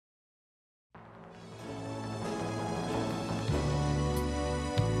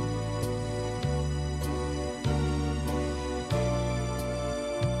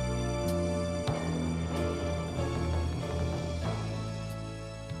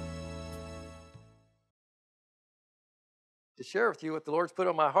to share with you what the Lord's put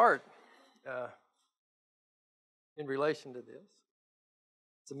on my heart in relation to this.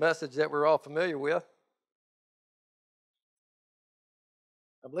 It's a message that we're all familiar with.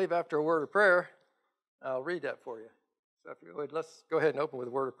 I believe after a word of prayer, I'll read that for you. So if you would, let's go ahead and open with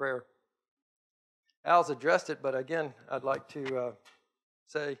a word of prayer. Al's addressed it, but again, I'd like to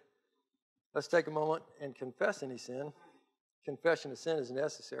say, let's take a moment and confess any sin. Confession of sin is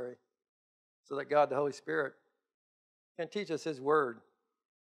necessary so that God, the Holy Spirit, can teach us His Word.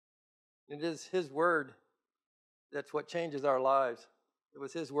 It is His Word that's what changes our lives. It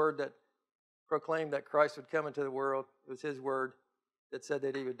was His Word that proclaimed that Christ would come into the world. It was His Word that said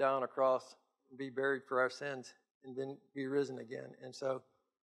that He would die on a cross and be buried for our sins and then be risen again. And so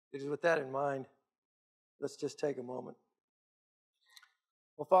it is with that in mind, let's just take a moment.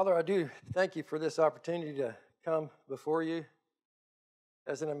 Well, Father, I do thank you for this opportunity to come before you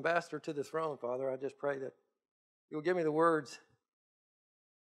as an ambassador to the throne, Father. I just pray that you will give me the words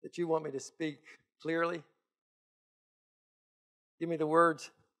that you want me to speak clearly. Give me the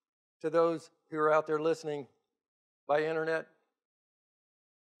words to those who are out there listening by internet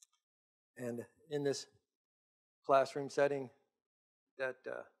and in this classroom setting, that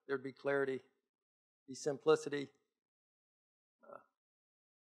there'd be clarity, be simplicity.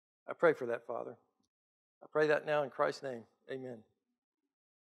 I pray for that, Father. I pray that now in Christ's name. Amen.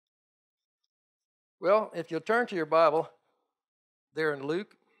 Well, if you'll turn to your Bible there in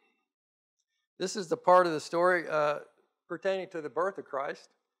Luke, this is the part of the story pertaining to the birth of Christ.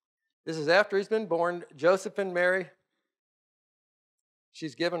 This is after He's been born. Joseph and Mary,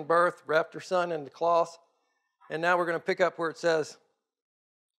 she's given birth, wrapped her son in the cloth, and now we're going to pick up where it says,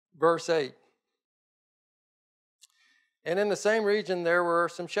 verse 8. And in the same region there were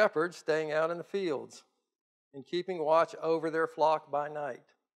some shepherds staying out in the fields and keeping watch over their flock by night.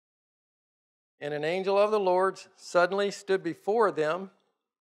 And an angel of the Lord suddenly stood before them,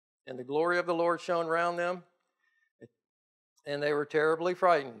 and the glory of the Lord shone round them, and they were terribly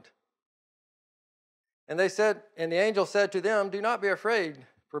frightened. And the angel said to them, "Do not be afraid,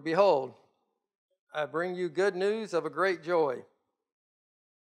 for behold, I bring you good news of a great joy,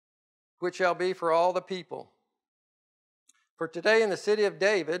 which shall be for all the people. For today in the city of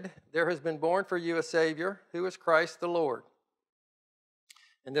David there has been born for you a Savior, who is Christ the Lord.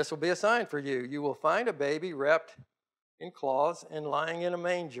 And this will be a sign for you. You will find a baby wrapped in cloths and lying in a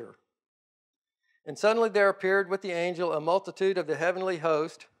manger." And suddenly there appeared with the angel a multitude of the heavenly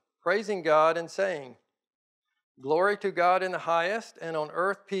host, praising God and saying, "Glory to God in the highest, and on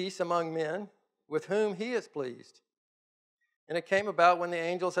earth peace among men, with whom He is pleased." And it came about when the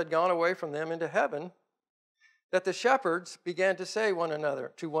angels had gone away from them into heaven, that the shepherds began to say to one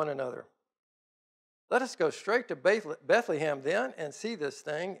another, "Let us go straight to Bethlehem then, and see this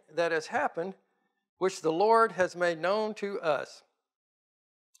thing that has happened, which the Lord has made known to us."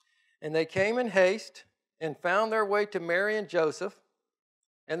 And they came in haste and found their way to Mary and Joseph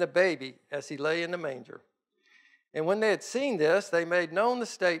and the baby as he lay in the manger. And when they had seen this, they made known the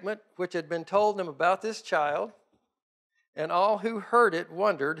statement which had been told them about this child. And all who heard it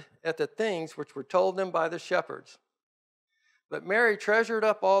wondered at the things which were told them by the shepherds. But Mary treasured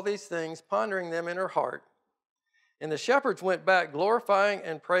up all these things, pondering them in her heart. And the shepherds went back, glorifying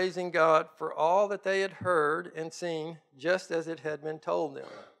and praising God for all that they had heard and seen, just as it had been told them.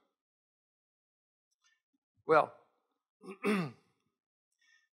 Well,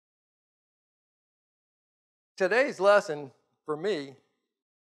 today's lesson for me,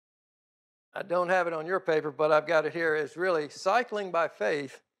 I don't have it on your paper, but I've got it here, is really cycling by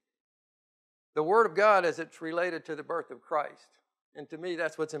faith, the Word of God as it's related to the birth of Christ. And to me,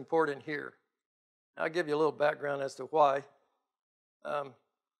 that's what's important here. I'll give you a little background as to why.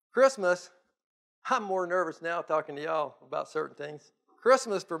 Christmas, I'm more nervous now talking to y'all about certain things.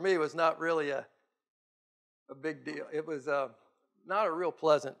 Christmas for me was not really a big deal. It was not a real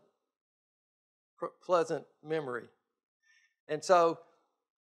pleasant memory. And so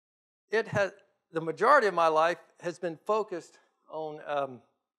the majority of my life has been focused on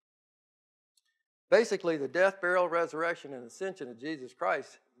basically the death, burial, resurrection, and ascension of Jesus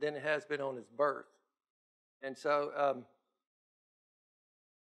Christ than it has been on His birth. And so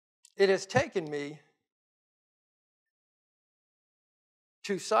it has taken me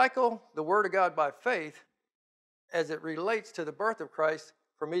to cycle the Word of God by faith as it relates to the birth of Christ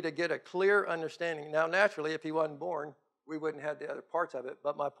for me to get a clear understanding. Now, naturally, if He wasn't born, we wouldn't have the other parts of it.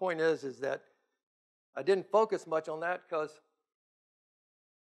 But my point is that I didn't focus much on that because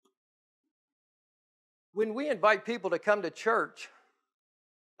when we invite people to come to church,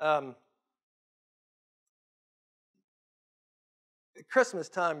 at Christmas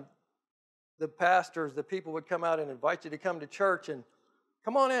time, the pastors, the people would come out and invite you to come to church and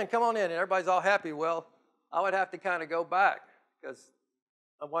come on in, and everybody's all happy. Well, I would have to kind of go back because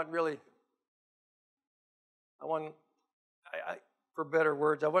I wasn't really, for better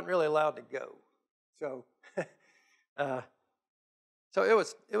words, I wasn't really allowed to go. So, so it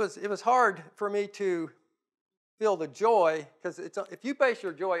was hard for me to feel the joy, because if you base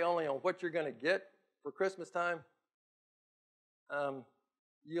your joy only on what you're going to get for Christmas time,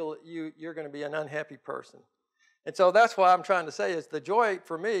 you're going to be an unhappy person. And so that's why I'm trying to say is the joy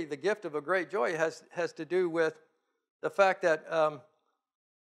for me, the gift of a great joy has to do with the fact that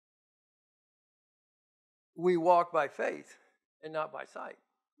we walk by faith and not by sight.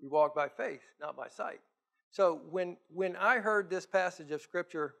 We walk by faith, not by sight. So when I heard this passage of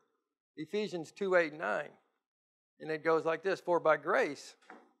Scripture, Ephesians 2:8-9, and it goes like this: for by grace,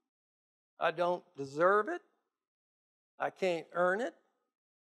 I don't deserve it, I can't earn it,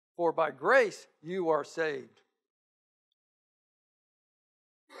 for by grace you are saved.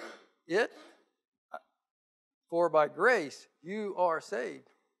 For by grace you are saved.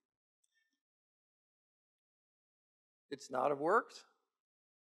 It's not of works,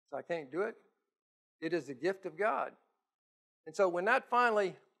 so I can't do it. It is a gift of God. And so when that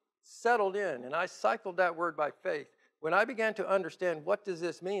finally settled in, and I cycled that word by faith, when I began to understand what does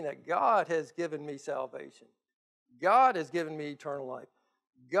this mean, that God has given me salvation, God has given me eternal life,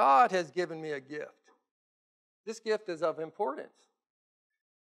 God has given me a gift. This gift is of importance.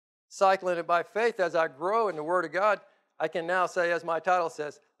 Cycling it by faith, as I grow in the Word of God, I can now say, as my title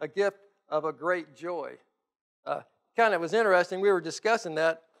says, a gift of a great joy. Kind of was interesting, we were discussing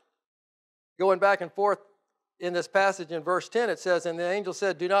that, going back and forth in this passage in verse 10, it says, and the angel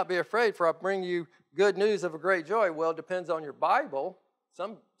said, do not be afraid, for I bring you good news of a great joy. Well, it depends on your Bible.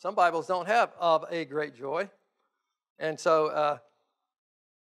 Some Bibles don't have of a great joy. And so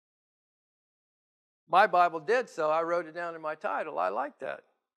my Bible did so. I wrote it down in my title. I like that.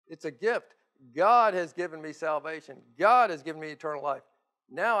 It's a gift. God has given me salvation. God has given me eternal life.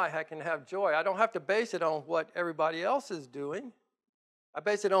 Now I can have joy. I don't have to base it on what everybody else is doing. I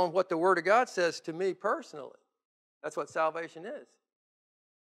base it on what the Word of God says to me personally. That's what salvation is.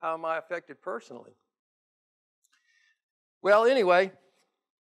 How am I affected personally? Well, anyway,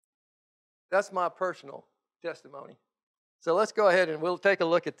 that's my personal testimony. So let's go ahead and we'll take a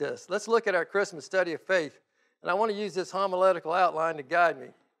look at this. Let's look at our Christmas study of faith. And I want to use this homiletical outline to guide me.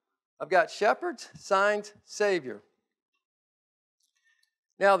 I've got shepherds, signs, Savior.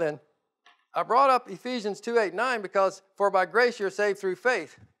 Now then, I brought up Ephesians 2:8-9 because for by grace you're saved through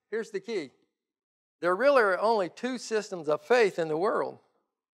faith. Here's the key. There really are only two systems of faith in the world.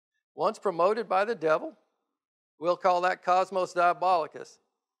 One's promoted by the devil. We'll call that cosmos diabolicus.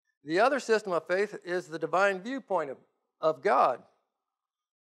 The other system of faith is the divine viewpoint of God.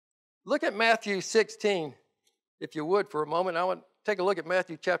 Look at Matthew 16, if you would, for a moment. I want to take a look at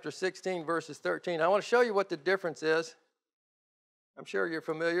Matthew chapter 16, verses 13. I want to show you what the difference is. I'm sure you're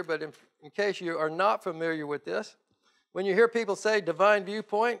familiar, but in case you are not familiar with this, when you hear people say divine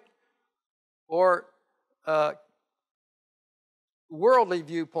viewpoint or worldly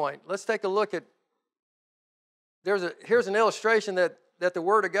viewpoint, let's take a look at, here's an illustration that the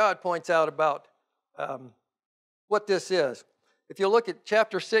Word of God points out about what this is. If you look at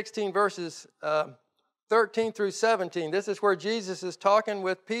chapter 16, verses 13 through 17, this is where Jesus is talking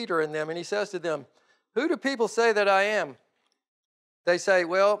with Peter and them, and he says to them, who do people say that I am? They say,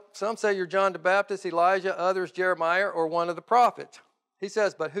 well, some say you're John the Baptist, Elijah, others Jeremiah, or one of the prophets. He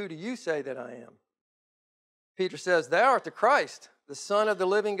says, but who do you say that I am? Peter says, thou art the Christ, the Son of the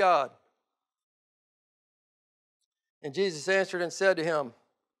living God. And Jesus answered and said to him,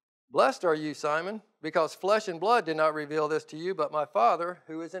 blessed are you, Simon, because flesh and blood did not reveal this to you, but my Father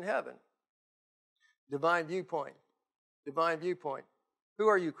who is in heaven. Divine viewpoint. Divine viewpoint. Who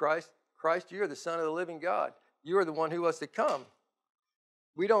are you, Christ? Christ, you are the Son of the living God. You are the one who was to come.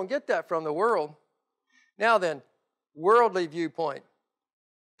 We don't get that from the world. Now then, worldly viewpoint.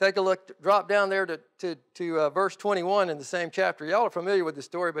 Take a look, drop down there to verse 21 in the same chapter. Y'all are familiar with the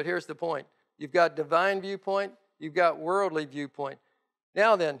story, but here's the point. You've got divine viewpoint, you've got worldly viewpoint.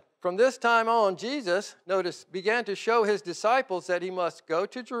 Now then, from this time on, Jesus, notice, began to show his disciples that he must go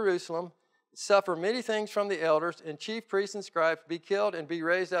to Jerusalem, suffer many things from the elders and chief priests and scribes, be killed and be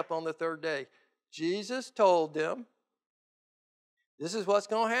raised up on the third day. Jesus told them, this is what's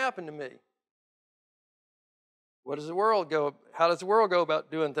going to happen to me. How does the world go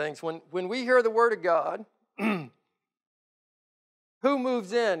about doing things? When we hear the Word of God, who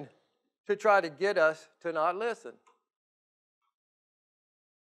moves in to try to get us to not listen?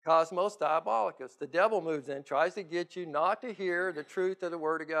 Cosmos diabolicus. The devil moves in, tries to get you not to hear the truth of the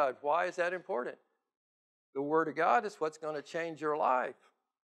Word of God. Why is that important? The Word of God is what's going to change your life.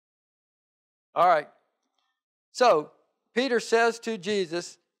 All right. So, Peter says to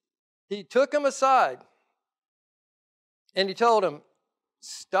Jesus, he took him aside and he told him,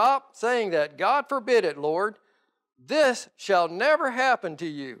 stop saying that. God forbid it, Lord. This shall never happen to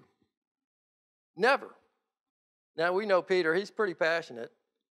you. Never. Now, we know Peter, he's pretty passionate.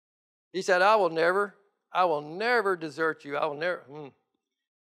 He said, I will never desert you. I will never.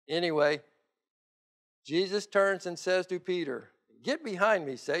 Anyway, Jesus turns and says to Peter, get behind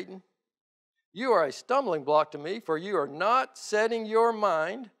me, Satan. You are a stumbling block to me, for you are not setting your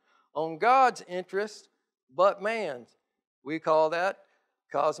mind on God's interest, but man's. We call that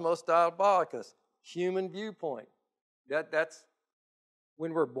cosmos diabolicus, human viewpoint. That's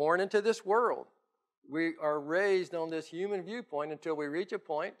when we're born into this world. We are raised on this human viewpoint until we reach a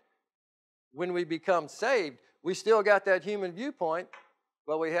point when we become saved. We still got that human viewpoint,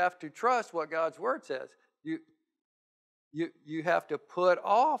 but we have to trust what God's Word says. You have to put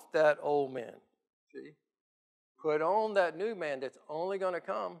off that old man. See? Put on that new man that's only going to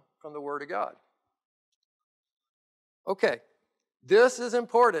come from the Word of God. Okay, this is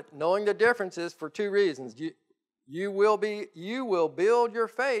important, knowing the differences for two reasons. You will build your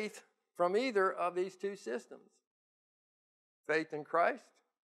faith from either of these two systems. Faith in Christ,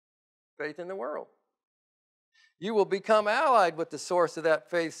 faith in the world. You will become allied with the source of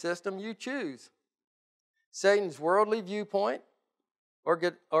that faith system you choose. Satan's worldly viewpoint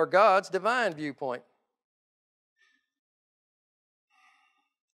or God's divine viewpoint.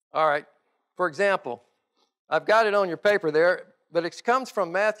 All right, for example, I've got it on your paper there, but it comes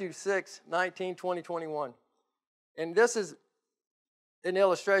from Matthew 6, 19, 20, 21. And this is an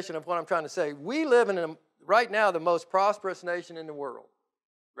illustration of what I'm trying to say. We live in, right now, the most prosperous nation in the world,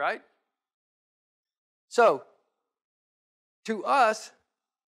 right? So, to us,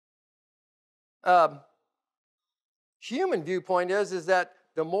 human viewpoint is that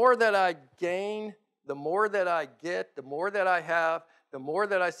the more that I gain, the more that I get, the more that I have, the more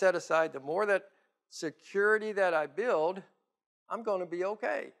that I set aside, the more that security that I build, I'm going to be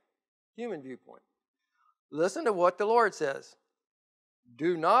okay. Human viewpoint. Listen to what the Lord says.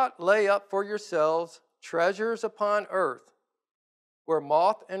 Do not lay up for yourselves treasures upon earth, where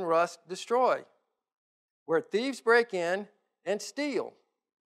moth and rust destroy, where thieves break in and steal.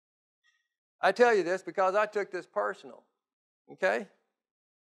 I tell you this because I took this personal, okay?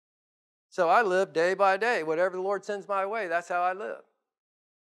 So I live day by day. Whatever the Lord sends my way, that's how I live.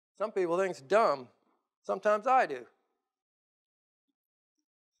 Some people think it's dumb. Sometimes I do.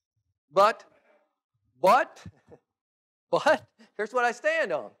 But, here's what I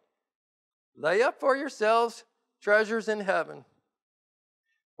stand on. Lay up for yourselves treasures in heaven,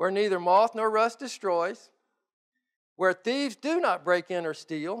 where neither moth nor rust destroys, where thieves do not break in or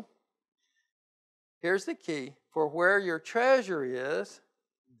steal. Here's the key. For where your treasure is,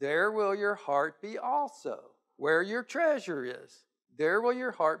 there will your heart be also. Where your treasure is, there will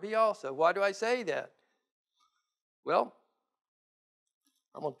your heart be also. Why do I say that? Well,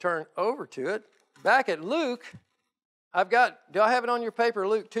 I'm going to turn over to it. Back at Luke, do I have it on your paper,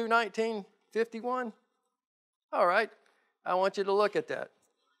 Luke 2:19, 51? All right, I want you to look at that.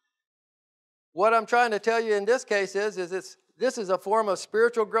 What I'm trying to tell you in this case is this is a form of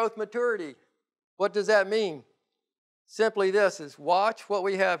spiritual growth maturity. What does that mean? Simply this is watch what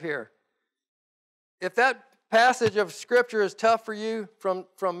we have here. If that passage of Scripture is tough for you from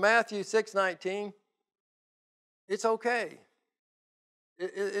Matthew 6:19, it's okay.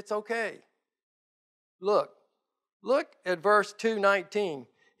 It's okay. Look at verse 2:19.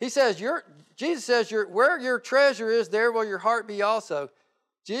 He says, Jesus says, where your treasure is, there will your heart be also.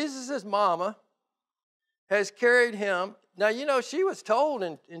 Jesus' mama has carried him. Now, you know, she was told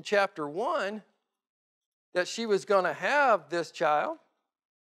in chapter 1 that she was going to have this child.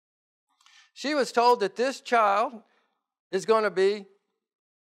 She was told that this child is going to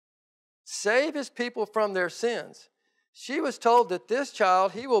save his people from their sins. She was told that this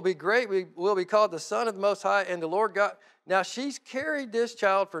child, he will be great, will be called the Son of the Most High and the Lord God. Now, she's carried this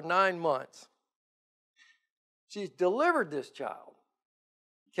child for 9 months. She's delivered this child.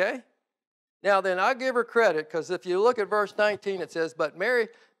 Okay? Now, then, I give her credit, because if you look at verse 19, it says, but Mary,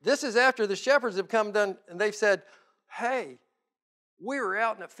 this is after the shepherds have come done, and they've said, hey, we were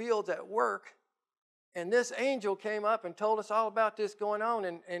out in the fields at work, and this angel came up and told us all about this going on,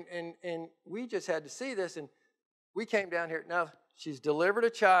 and we just had to see this, and we came down here. Now, she's delivered a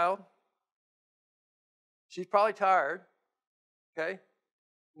child. She's probably tired, okay?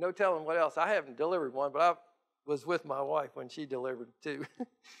 No telling what else. I haven't delivered one, but was with my wife when she delivered too.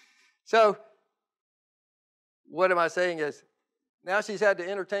 So what am I saying is, now she's had to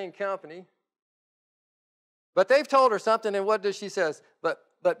entertain company. But they've told her something, and what does she says?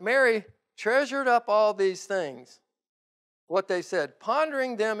 But Mary treasured up all these things, what they said,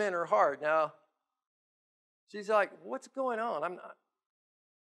 pondering them in her heart. Now, she's like, what's going on?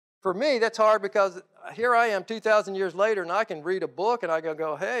 For me, that's hard because here I am 2,000 years later, and I can read a book, and I can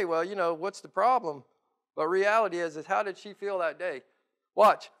go, hey, well, what's the problem? But reality is how did she feel that day?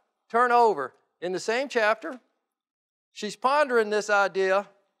 Watch. Turn over. In the same chapter, she's pondering this idea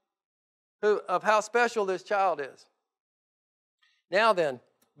of how special this child is. Now then,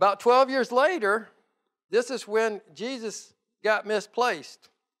 about 12 years later, this is when Jesus got misplaced.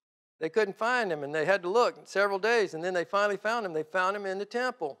 They couldn't find him, and they had to look several days, and then they finally found him. They found him in the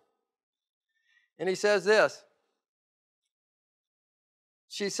temple. And he says this.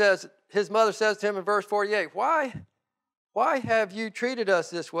 His mother says to him in verse 48, Why have you treated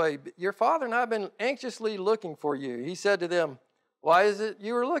us this way? Your father and I have been anxiously looking for you. He said to them, Why is it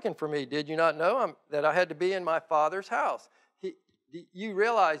you were looking for me? Did you not know that I had to be in my Father's house? You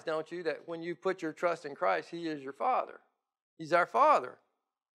realize, don't you, that when you put your trust in Christ, He is your Father. He's our Father.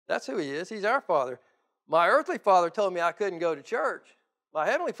 That's who He is. He's our Father. My earthly father told me I couldn't go to church. My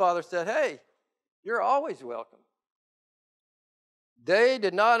heavenly Father said, hey, you're always welcome. They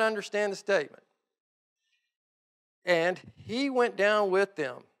did not understand the statement. And He went down with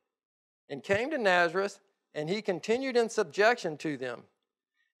them and came to Nazareth, and He continued in subjection to them.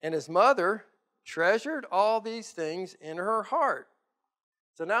 And His mother treasured all these things in her heart.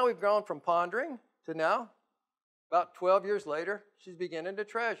 So now we've gone from pondering to now, about 12 years later, she's beginning to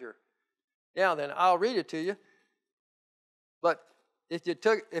treasure. Now then, I'll read it to you. But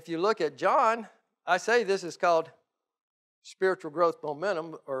if you look at John, I say this is called spiritual growth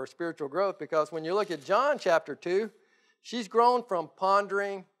momentum or spiritual growth, because when you look at John chapter 2, she's grown from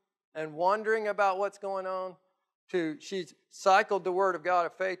pondering and wondering about what's going on to she's cycled the Word of God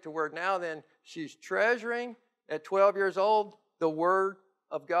of faith to where now then she's treasuring at 12 years old the Word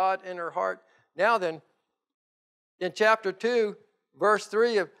of God in her heart. Now then, in chapter 2, verse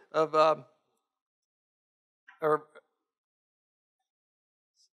 3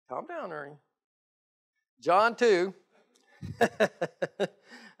 calm down, Ernie. John 2.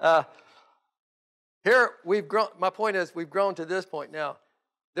 Here we've grown. My point is we've grown to this point now.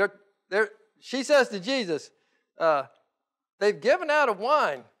 She says to Jesus, they've given out of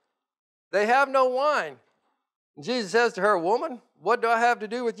wine. They have no wine. And Jesus says to her, woman, what do I have to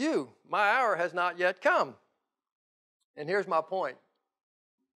do with you? My hour has not yet come. And here's my point.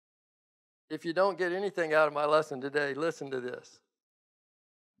 If you don't get anything out of my lesson today, listen to this.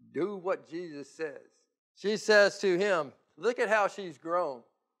 Do what Jesus says. She says to him, look at how she's grown.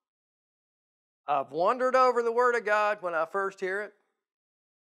 I've wandered over the Word of God when I first hear it,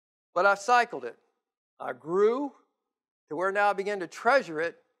 but I've cycled it. I grew to where now I begin to treasure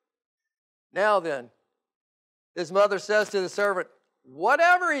it. Now then, his mother says to the servant,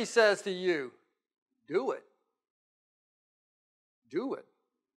 whatever he says to you, do it. Do it.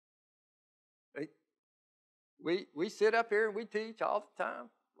 We sit up here and we teach all the time.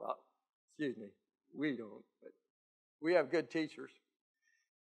 Well, excuse me, we don't, but we have good teachers.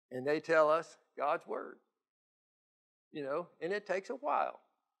 And they tell us God's Word. And it takes a while.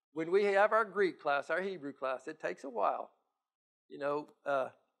 When we have our Greek class, our Hebrew class, it takes a while. You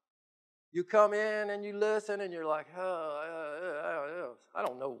come in and you listen and you're like, I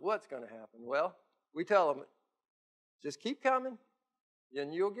don't know what's going to happen. Well, we tell them, just keep coming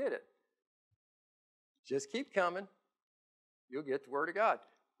and you'll get it. Just keep coming. You'll get the Word of God.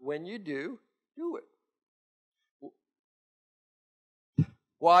 When you do it.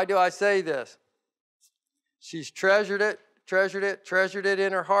 Why do I say this? She's treasured it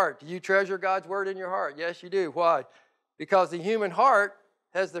in her heart. Do you treasure God's Word in your heart? Yes, you do. Why? Because the human heart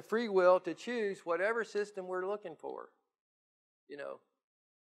has the free will to choose whatever system we're looking for. If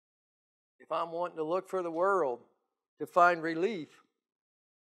I'm wanting to look for the world to find relief,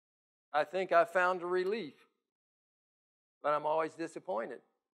 I think I found a relief. But I'm always disappointed.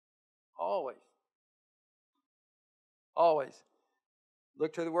 Always. Always.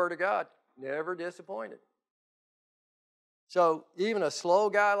 Look to the Word of God. Never disappointed. So even a slow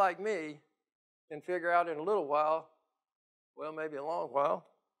guy like me can figure out in a little while, well, maybe a long while,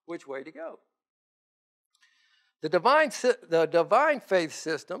 which way to go. The divine faith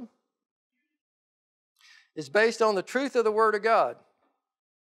system is based on the truth of the Word of God.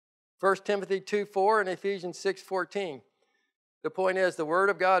 1 Timothy 2:4 and Ephesians 6:14. The point is, the Word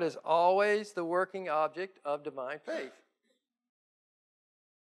of God is always the working object of divine faith.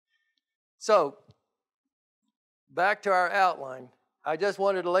 So, back to our outline. I just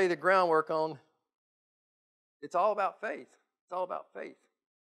wanted to lay the groundwork on it's all about faith. It's all about faith.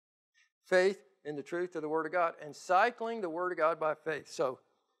 Faith in the truth of the Word of God and cycling the Word of God by faith. So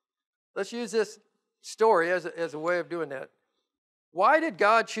let's use this story as a way of doing that. Why did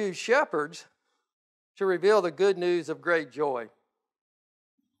God choose shepherds to reveal the good news of great joy?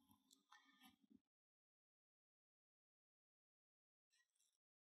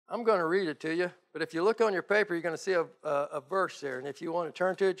 I'm going to read it to you, but if you look on your paper, you're going to see a verse there. And if you want to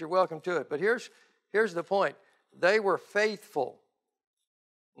turn to it, you're welcome to it. But here's the point. They were faithful.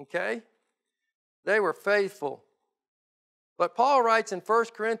 Okay? They were faithful. But Paul writes in 1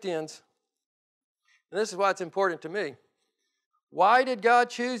 Corinthians, and this is why it's important to me. Why did God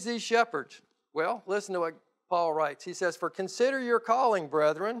choose these shepherds? Well, listen to what Paul writes. He says, "For consider your calling,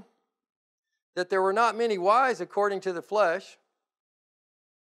 brethren, that there were not many wise according to the flesh."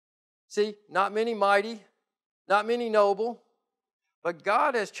 See, not many mighty, not many noble, but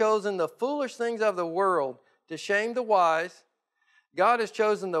God has chosen the foolish things of the world to shame the wise. God has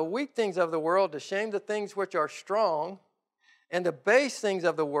chosen the weak things of the world to shame the things which are strong, and the base things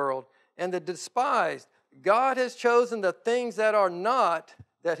of the world, and the despised. God has chosen the things that are not,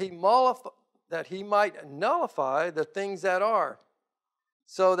 that he might nullify the things that are,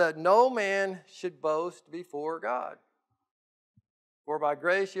 so that no man should boast before God. For by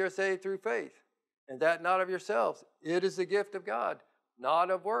grace you are saved through faith, and that not of yourselves. It is the gift of God,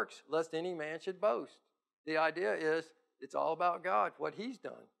 not of works, lest any man should boast. The idea is it's all about God, what he's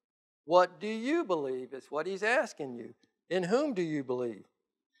done. What do you believe is what he's asking you. In whom do you believe?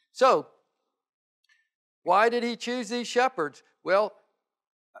 So, why did he choose these shepherds? Well,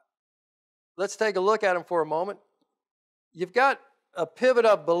 let's take a look at them for a moment. You've got a pivot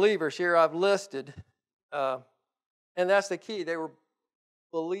of believers here I've listed, and that's the key. They were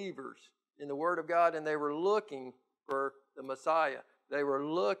believers in the Word of God, and they were looking for the Messiah. They were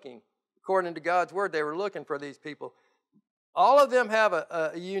looking, according to God's Word, they were looking for these people. All of them have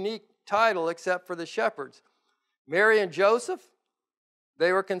a unique title except for the shepherds. Mary and Joseph,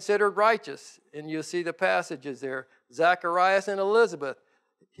 they were considered righteous, and you'll see the passages there. Zacharias and Elizabeth,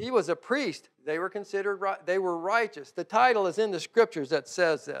 he was a priest. They were considered they were righteous. The title is in the scriptures that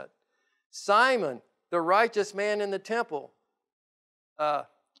says that. Simon, the righteous man in the temple.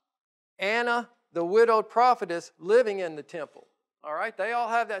 Anna, the widowed prophetess living in the temple. All right, they all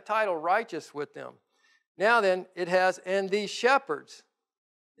have that title, righteous, with them. Now then, it has, and these shepherds.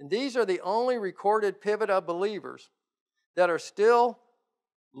 And these are the only recorded pivot of believers that are still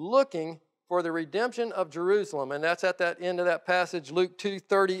looking for the redemption of Jerusalem. And that's at that end of that passage, Luke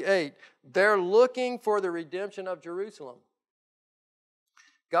 2:38. They're looking for the redemption of Jerusalem.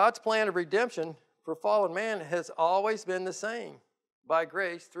 God's plan of redemption for fallen man has always been the same. By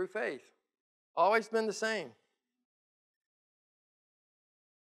grace through faith. Always been the same.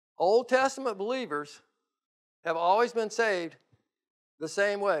 Old Testament believers have always been saved the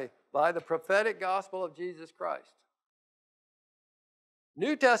same way, by the prophetic gospel of Jesus Christ.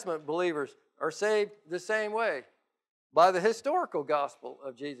 New Testament believers are saved the same way, by the historical gospel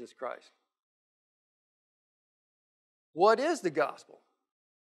of Jesus Christ. What is the gospel?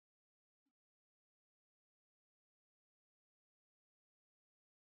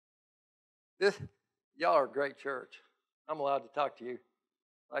 Y'all are a great church. I'm allowed to talk to you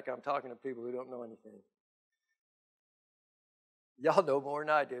like I'm talking to people who don't know anything. Y'all know more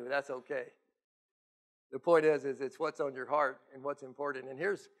than I do. That's okay. The point is it's what's on your heart and what's important. And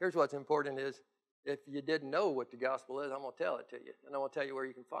here's what's important is, if you didn't know what the gospel is, I'm going to tell it to you. And I'm going to tell you where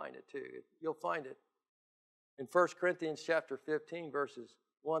you can find it too. You'll find it in 1 Corinthians chapter 15, verses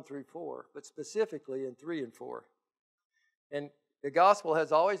 1 through 4, but specifically in 3 and 4. And the gospel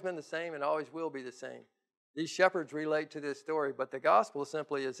has always been the same and always will be the same. These shepherds relate to this story, but the gospel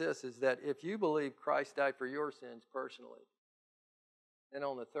simply is this, is that if you believe Christ died for your sins personally, and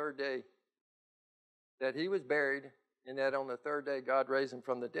on the third day that he was buried, and that on the third day God raised him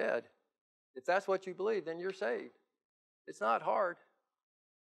from the dead, if that's what you believe, then you're saved. It's not hard.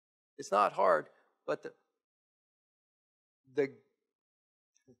 It's not hard, but the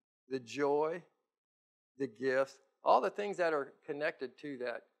joy, the gifts, all the things that are connected to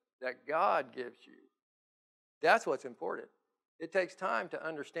that God gives you, that's what's important. It takes time to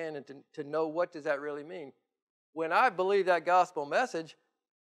understand and to know what does that really mean. When I believe that gospel message,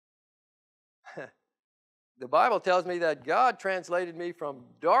 the Bible tells me that God translated me from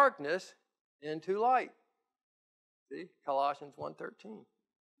darkness into light. See, Colossians 1:13.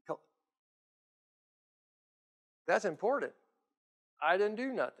 That's important. I didn't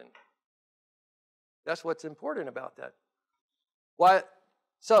do nothing. That's what's important about that. Why?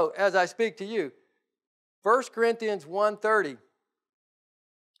 So, as I speak to you, 1 Corinthians 1:30.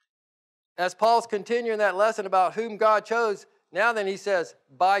 As Paul's continuing that lesson about whom God chose, now then he says,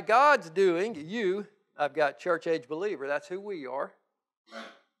 by God's doing, you, I've got church-age believer, that's who we are.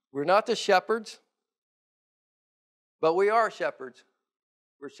 We're not the shepherds, but we are shepherds.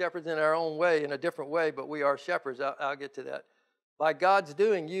 We're shepherds in our own way, in a different way, but we are shepherds. I'll get to that. By God's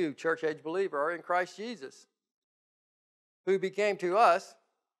doing, you, church-age believer, are in Christ Jesus, who became to us,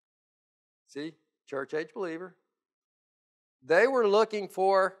 see, church-age believer. They were looking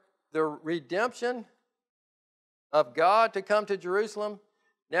for the redemption of God to come to Jerusalem.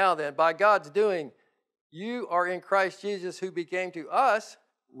 Now then, by God's doing, you are in Christ Jesus, who became to us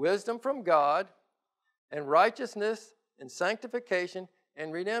wisdom from God and righteousness and sanctification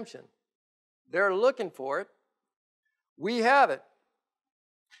and redemption. They're looking for it. We have it.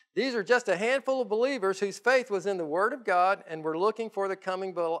 These are just a handful of believers whose faith was in the Word of God and were looking for the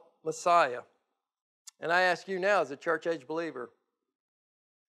coming Messiah. And I ask you now, as a church-age believer,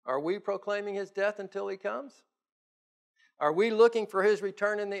 are we proclaiming his death until he comes? Are we looking for his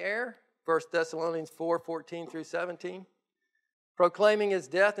return in the air? 1 Thessalonians 4:14 through 17. Proclaiming his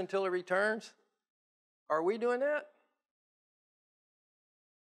death until he returns. Are we doing that?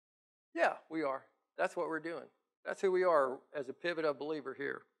 Yeah, we are. That's what we're doing. That's who we are as a pivot of believer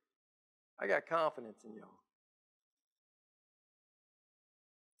here. I got confidence in y'all.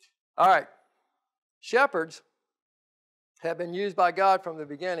 All right. Shepherds have been used by God from the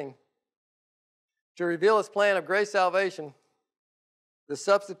beginning to reveal his plan of grace salvation, the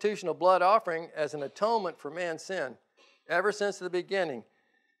substitutional blood offering as an atonement for man's sin, ever since the beginning.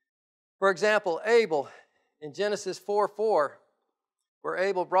 For example, Abel in Genesis 4:4, where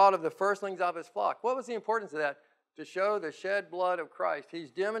Abel brought of the firstlings of his flock. What was the importance of that? To show the shed blood of Christ.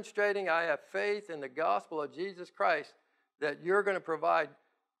 He's demonstrating, I have faith in the gospel of Jesus Christ that you're going to provide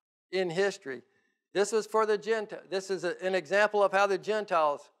in history. This was for the Gentiles. This is an example of how the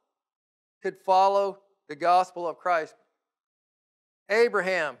Gentiles could follow the gospel of Christ.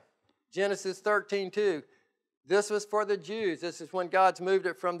 Abraham, Genesis 13:2. This was for the Jews. This is when God's moved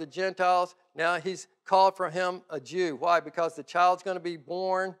it from the Gentiles. Now he's called for him a Jew. Why? Because the child's going to be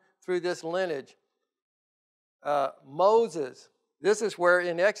born through this lineage. Moses. This is where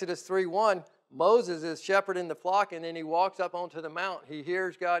in Exodus 3:1, Moses is shepherding the flock, and then he walks up onto the mountain. He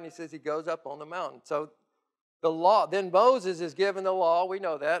hears God, and he says he goes up on the mountain. So the law, then Moses is given the law. We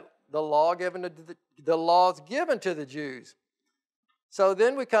know that. The law given to the laws given to the Jews. So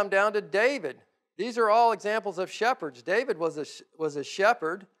then we come down to David. These are all examples of shepherds. David was a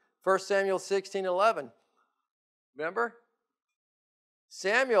shepherd. 1 Samuel 16:11. Remember?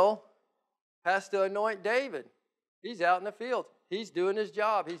 Samuel has to anoint David. He's out in the field. He's doing his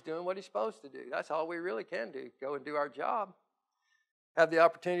job. He's doing what he's supposed to do. That's all we really can do. Go and do our job. Have the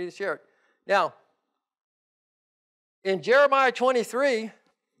opportunity to share it. Now, in Jeremiah 23,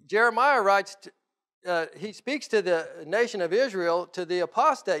 Jeremiah writes, he speaks to the nation of Israel, to the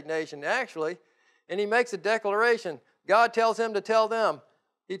apostate nation actually, and he makes a declaration. God tells him to tell them.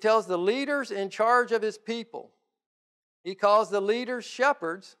 He tells the leaders in charge of his people. He calls the leaders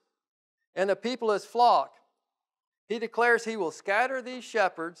shepherds and the people his flock. He declares he will scatter these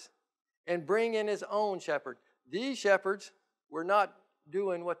shepherds and bring in his own shepherd. These shepherds were not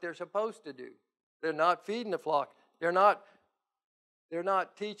doing what they're supposed to do. They're not feeding the flock. They're not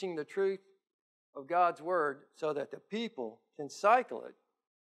teaching the truth of God's word so that the people can cycle it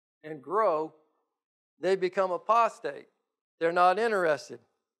and grow. They become apostate. They're not interested.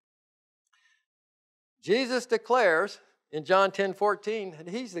 Jesus declares in John 10:14 that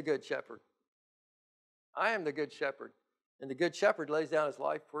he's the good shepherd. I am the good shepherd, and the good shepherd lays down his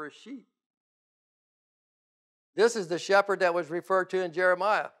life for his sheep. This is the shepherd that was referred to in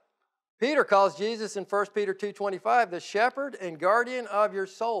Jeremiah. Peter calls Jesus in 1 Peter 2:25 the shepherd and guardian of your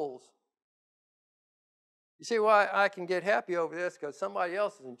souls. You see why I can get happy over this? Because somebody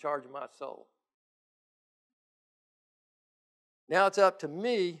else is in charge of my soul. Now it's up to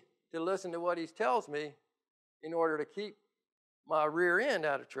me to listen to what he tells me in order to keep my rear end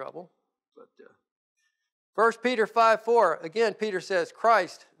out of trouble. But 1 Peter 5:4, again, Peter says,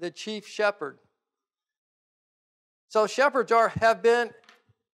 Christ, the chief shepherd. So shepherds have been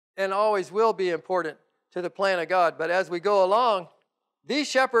and always will be important to the plan of God. But as we go along, these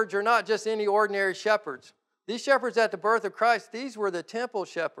shepherds are not just any ordinary shepherds. These shepherds at the birth of Christ, these were the temple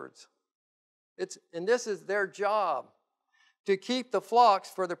shepherds. And this is their job, to keep the flocks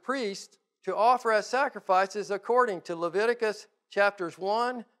for the priest to offer as sacrifices according to Leviticus chapters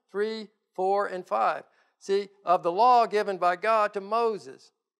 1, 3, 4, and 5. See, of the law given by God to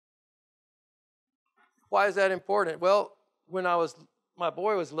Moses. Why is that important? Well, when I was my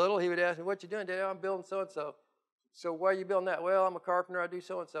boy was little, he would ask me, what you doing, Dad? I'm building so-and-so. So why are you building that? Well, I'm a carpenter, I do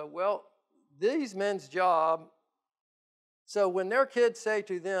so-and-so. Well, these men's job, so when their kids say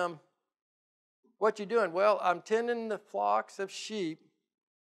to them, what you doing? Well, I'm tending the flocks of sheep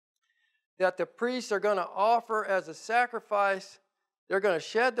that the priests are going to offer as a sacrifice. They're going to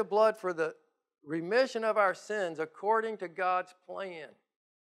shed the blood for the remission of our sins according to God's plan.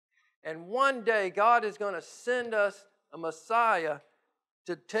 And one day, God is going to send us a Messiah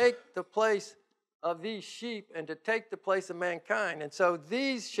to take the place of these sheep and to take the place of mankind. And so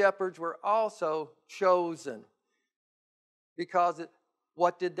these shepherds were also chosen because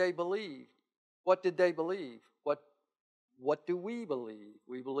what did they believe? What did they believe? What do we believe?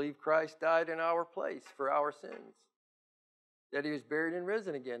 We believe Christ died in our place for our sins, that he was buried and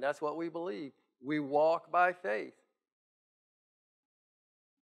risen again. That's what we believe. We walk by faith.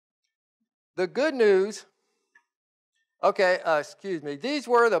 The good news, these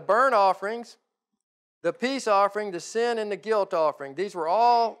were the burnt offerings, the peace offering, the sin and the guilt offering. These were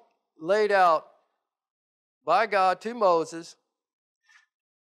all laid out by God to Moses.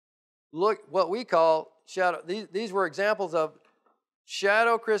 Look, what we call shadow. These were examples of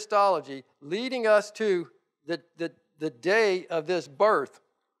shadow Christology leading us to the day of this birth.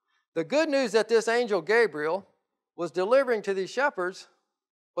 The good news that this angel Gabriel was delivering to these shepherds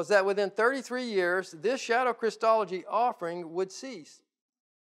was that within 33 years, this shadow Christology offering would cease.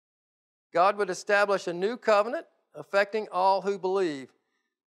 God would establish a new covenant affecting all who believe.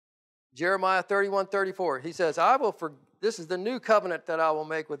 Jeremiah 31:34, he says, this is the new covenant that I will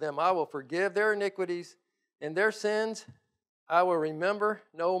make with them. I will forgive their iniquities and their sins I will remember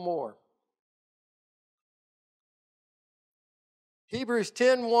no more. Hebrews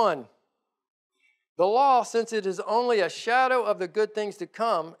 10:1. The law, since it is only a shadow of the good things to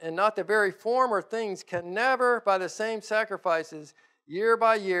come and not the very form or things, can never, by the same sacrifices, year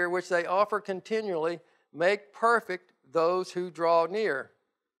by year, which they offer continually, make perfect those who draw near.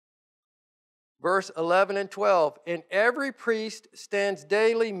 Verse 11 and 12, and every priest stands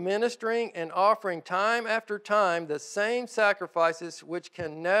daily ministering and offering time after time the same sacrifices which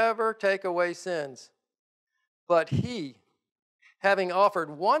can never take away sins. But he, having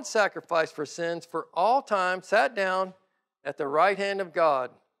offered one sacrifice for sins for all time, sat down at the right hand of God.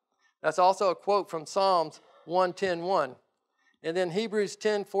 That's also a quote from Psalms 110:1. And then Hebrews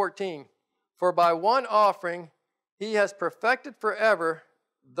 10:14, for by one offering he has perfected forever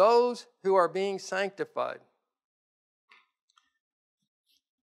those who are being sanctified.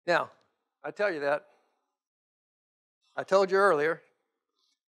 Now, I tell you that. I told you earlier,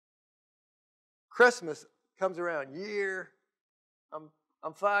 Christmas comes around year.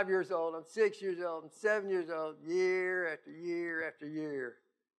 I'm 5 years old, I'm 6 years old, I'm 7 years old, year after year after year.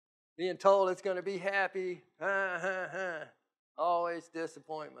 Being told it's going to be happy, always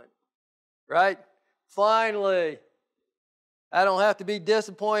disappointment, right? Finally, I don't have to be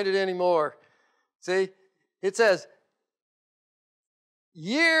disappointed anymore. See, it says,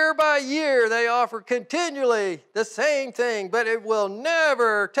 year by year they offer continually the same thing, but it will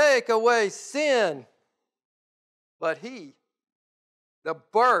never take away sin. But he, the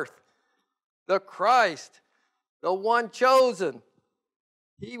birth, the Christ, the one chosen,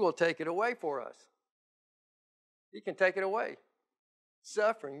 he will take it away for us. He can take it away.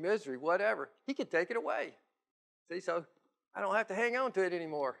 Suffering, misery, whatever. He can take it away. See, so I don't have to hang on to it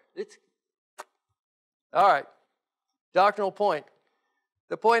anymore. All right. Doctrinal point.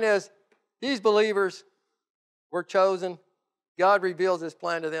 The point is, these believers were chosen. God reveals his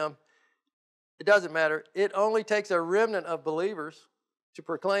plan to them. It doesn't matter. It only takes a remnant of believers to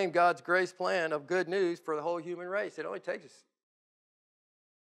proclaim God's grace plan of good news for the whole human race. It only takes us.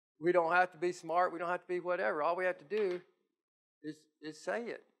 We don't have to be smart. We don't have to be whatever. All we have to do is say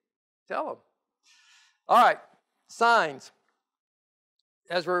it. Tell them. All right. Signs.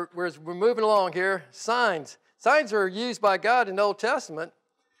 As we're moving along here, signs. Signs are used by God in the Old Testament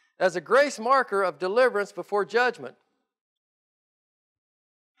as a grace marker of deliverance before judgment.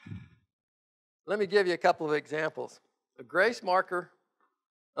 Let me give you a couple of examples. A grace marker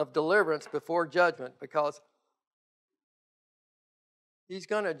of deliverance before judgment, because he's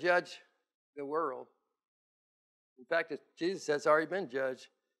going to judge the world. In fact, Jesus says, already been judged.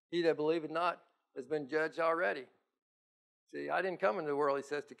 He that believeth not has been judged already. See, I didn't come into the world, he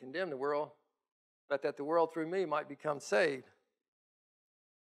says, to condemn the world, but that the world through me might become saved.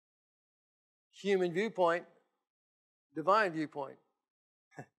 Human viewpoint, divine viewpoint.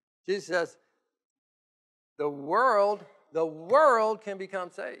 Jesus says, the world can become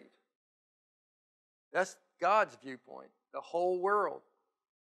saved. That's God's viewpoint, the whole world.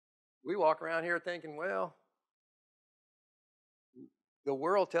 We walk around here thinking, well, The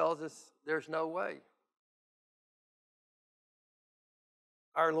world tells us there's no way.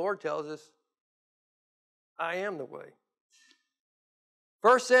 Our Lord tells us, I am the way.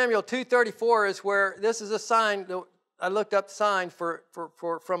 1 Samuel 2:34 is where this is a sign. I looked up signs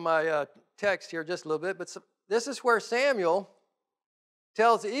from my text here just a little bit, but this is where Samuel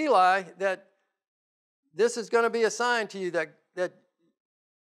tells Eli that this is going to be a sign to you that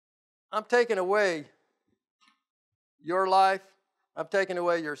I'm taking away your life, I'm taking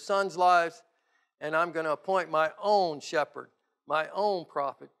away your son's lives, and I'm going to appoint my own shepherd, my own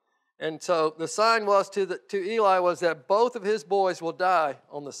prophet. And so the sign was to Eli was that both of his boys will die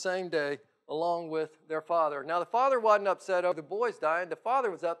on the same day along with their father. Now the father wasn't upset over the boys dying. The father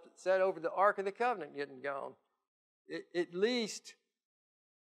was upset over the Ark of the Covenant getting gone. At least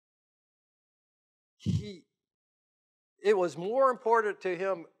it was more important to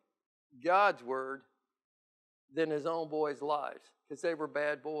him, God's word, than his own boys' lives, because they were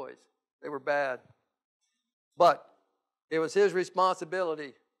bad boys. They were bad. But it was his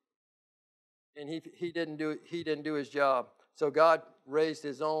responsibility, and he didn't do his job. So God raised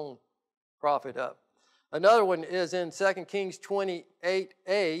his own prophet up. Another one is in 2 Kings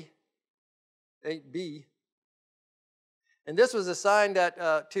 28a, 8b. And this was a sign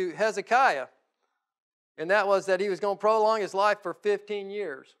that to Hezekiah, and that was that he was going to prolong his life for 15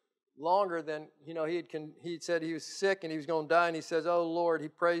 years, longer than, he'd said he was sick and he was going to die, and he says, oh Lord, he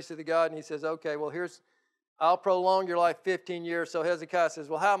prays to the God, and he says, okay, well I'll prolong your life 15 years. So Hezekiah says,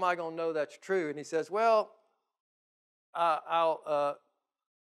 well, how am I going to know that's true? And he says, well, I'll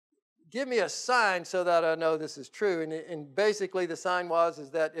give me a sign so that I know this is true. And basically the sign is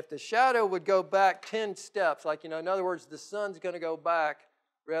that if the shadow would go back 10 steps, like, in other words, the sun's going to go back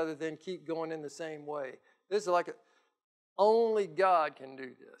rather than keep going in the same way. This is only God can do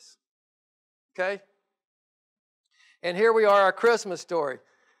this. Okay? And here we are, our Christmas story.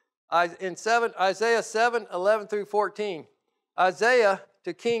 In Isaiah 7, 11 through 14, Isaiah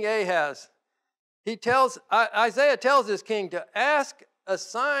to King Ahaz, Isaiah tells this king to ask a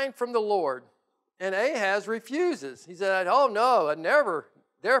sign from the Lord, and Ahaz refuses. He said, oh no,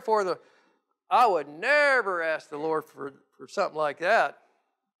 I would never ask the Lord for something like that.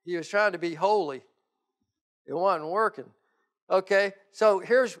 He was trying to be holy. It wasn't working. Okay, so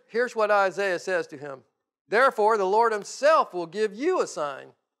here's what Isaiah says to him. Therefore, the Lord himself will give you a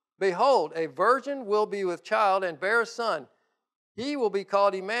sign. Behold, a virgin will be with child and bear a son. He will be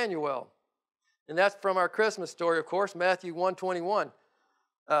called Emmanuel. And that's from our Christmas story, of course, Matthew 1:21.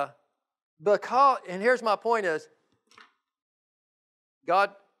 And here's my point is,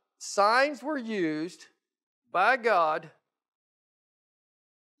 signs were used by God.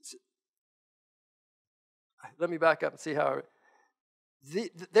 Let me back up and see how.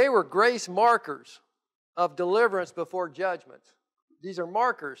 They were grace markers of deliverance before judgment. These are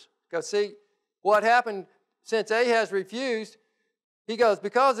markers. Because see, what happened since Ahaz refused, he goes,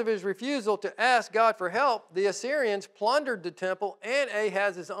 because of his refusal to ask God for help, the Assyrians plundered the temple and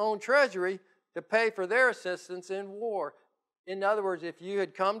Ahaz's own treasury to pay for their assistance in war. In other words, if you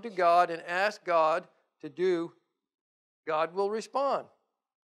had come to God and asked God to do, God will respond.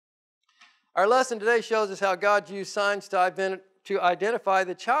 Our lesson today shows us how God used signs to identify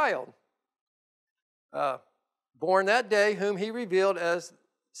the child born that day, whom he revealed as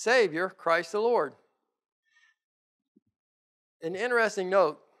Savior, Christ the Lord. An interesting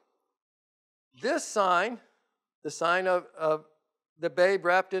note, this sign, the sign of the babe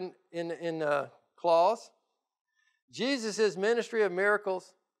wrapped in cloths, Jesus' ministry of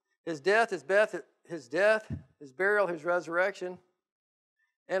miracles, his death, his burial, his resurrection,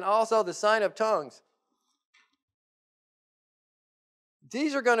 and also the sign of tongues.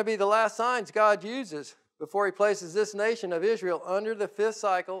 These are going to be the last signs God uses before he places this nation of Israel under the 5th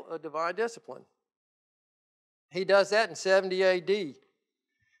cycle of divine discipline. He does that in 70 AD.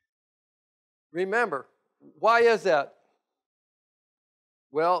 Remember, why is that?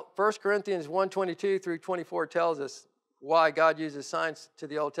 Well, 1 Corinthians 1:22 through 24 tells us why God uses signs to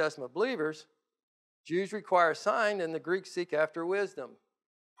the Old Testament believers. Jews require a sign and the Greeks seek after wisdom.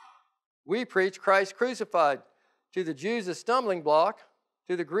 We preach Christ crucified. To the Jews a stumbling block,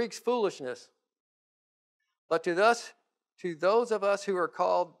 to the Greeks foolishness. But to those of us who are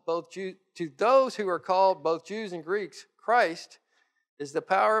called both Jews and Greeks, Christ is the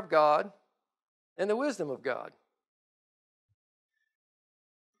power of God and the wisdom of God.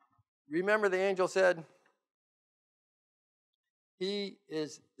 Remember, the angel said, he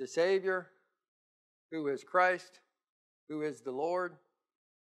is the Savior, who is Christ, who is the Lord.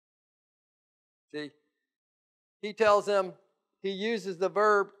 See, he tells them, he uses the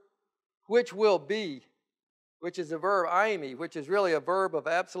verb, which will be. which is the verb aimi, which is really a verb of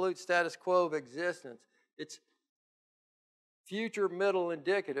absolute status quo of existence. It's future, middle,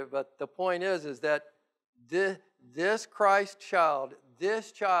 indicative, but the point is that this Christ child,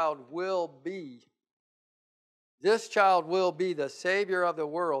 this child will be the Savior of the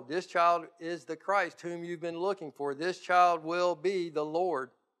world. This child is the Christ whom you've been looking for. This child will be the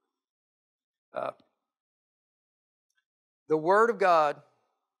Lord. The Word of God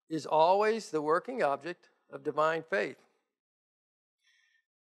is always the working object of divine faith.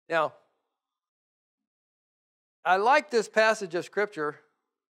 Now, I like this passage of Scripture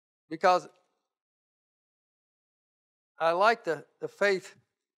because I like the faith,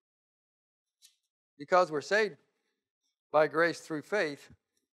 because we're saved by grace through faith.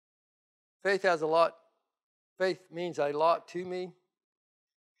 Faith means a lot to me.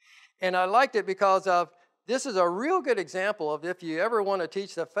 And I liked it because this is a real good example of if you ever want to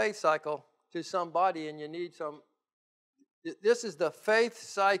teach the faith cycle to somebody and you need this is the faith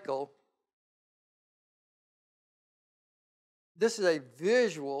cycle. This is a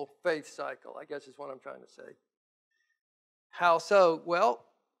visual faith cycle, I guess is what I'm trying to say. How so? Well,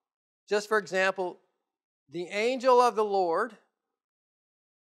 just for example, the angel of the Lord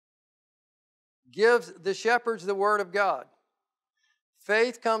gives the shepherds the word of God.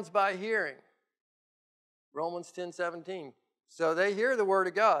 Faith comes by hearing. Romans 10:17. So they hear the word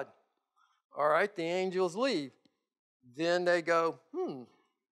of God. All right, the angels leave. Then they go,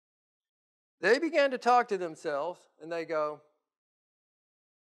 They began to talk to themselves, and they go,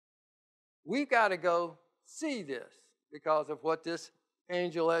 we've got to go see this because of what this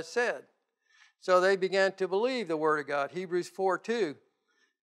angel has said. So they began to believe the word of God. Hebrews 4:2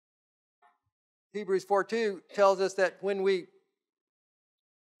 tells us that when we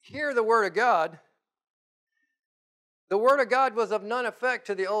hear the word of God was of none effect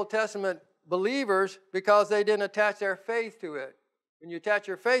to the Old Testament believers because they didn't attach their faith to it. When you attach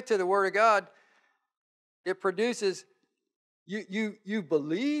your faith to the word of God, it produces, you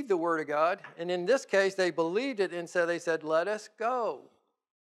believe the word of God, and in this case, they believed it, and so they said, let us go.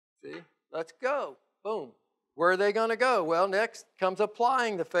 See? Let's go. Boom. Where are they going to go? Well, next comes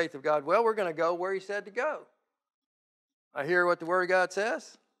applying the faith of God. Well, we're going to go where he said to go. I hear what the word of God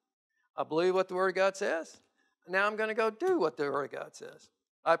says. I believe what the word of God says. Now I'm going to go do what the word of God says.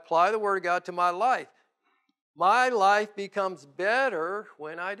 I apply the word of God to my life. My life becomes better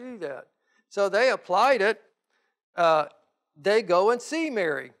when I do that. So they applied it. They go and see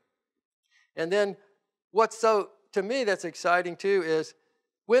Mary. And then to me that's exciting too is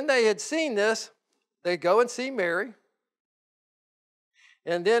when they had seen this, they go and see Mary.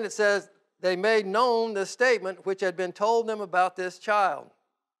 And then it says they made known the statement which had been told them about this child.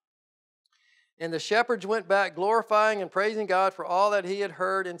 And the shepherds went back glorifying and praising God for all that he had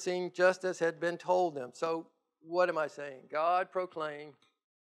heard and seen just as had been told them. So what am I saying? God proclaimed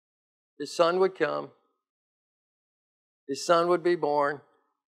his son would come. His son would be born.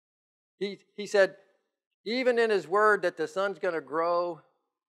 He said, even in his word that the son's going to grow,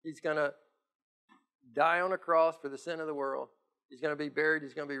 he's going to die on a cross for the sin of the world. He's going to be buried.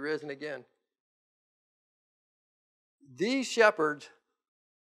 He's going to be risen again. These shepherds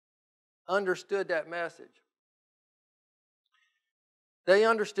understood that message. They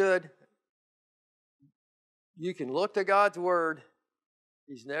understood you can look to God's word.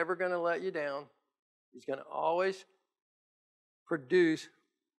 He's never going to let you down. He's going to always produce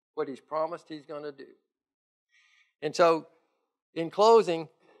what he's promised he's going to do. And so, in closing,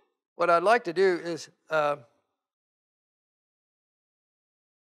 what I'd like to do is I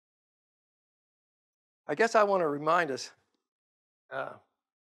guess I want to remind us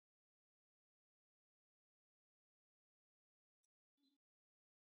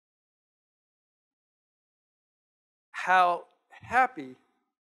how happy,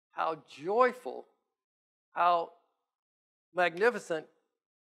 how joyful, how magnificent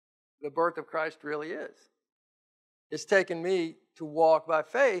the birth of Christ really is. It's taken me to walk by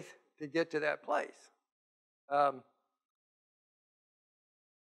faith to get to that place.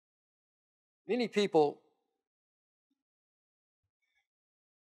 Many people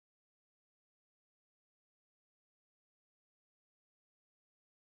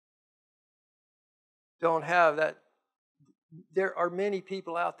don't have that. There are many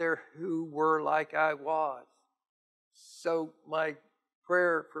people out there who were like I was. So my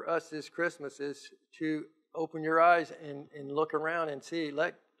prayer for us this Christmas is to open your eyes and look around and see.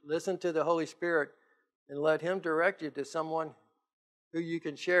 Listen to the Holy Spirit and let him direct you to someone who you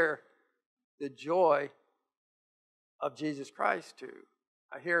can share the joy of Jesus Christ to.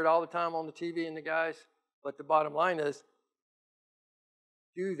 I hear it all the time on the TV and the guys, but the bottom line is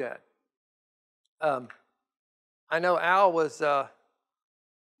do that. I know Al was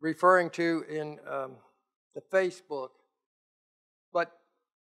referring to in the Facebook, but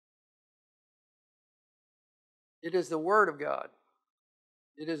it is the Word of God.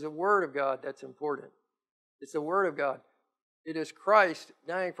 It is the Word of God that's important. It's the Word of God. It is Christ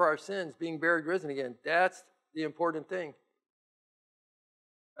dying for our sins, being buried, risen again. That's the important thing.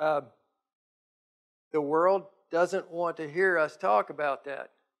 The world doesn't want to hear us talk about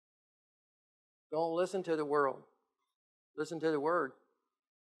that. Don't listen to the world. Listen to the Word.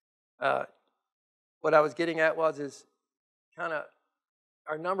 What I was getting at is kind of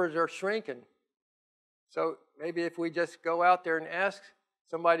our numbers are shrinking. So maybe if we just go out there and ask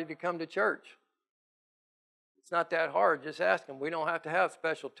somebody to come to church, it's not that hard. Just ask them. We don't have to have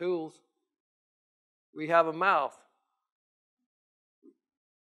special tools. We have a mouth.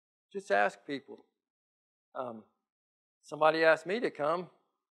 Just ask people. Somebody asked me to come,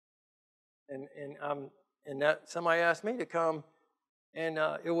 and that somebody asked me to come, and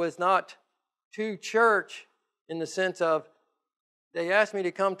it was not to church in the sense of they asked me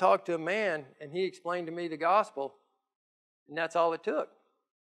to come talk to a man, and he explained to me the gospel, and that's all it took.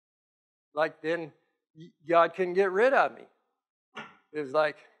 Like then God couldn't get rid of me. It was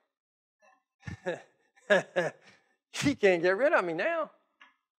like, he can't get rid of me now.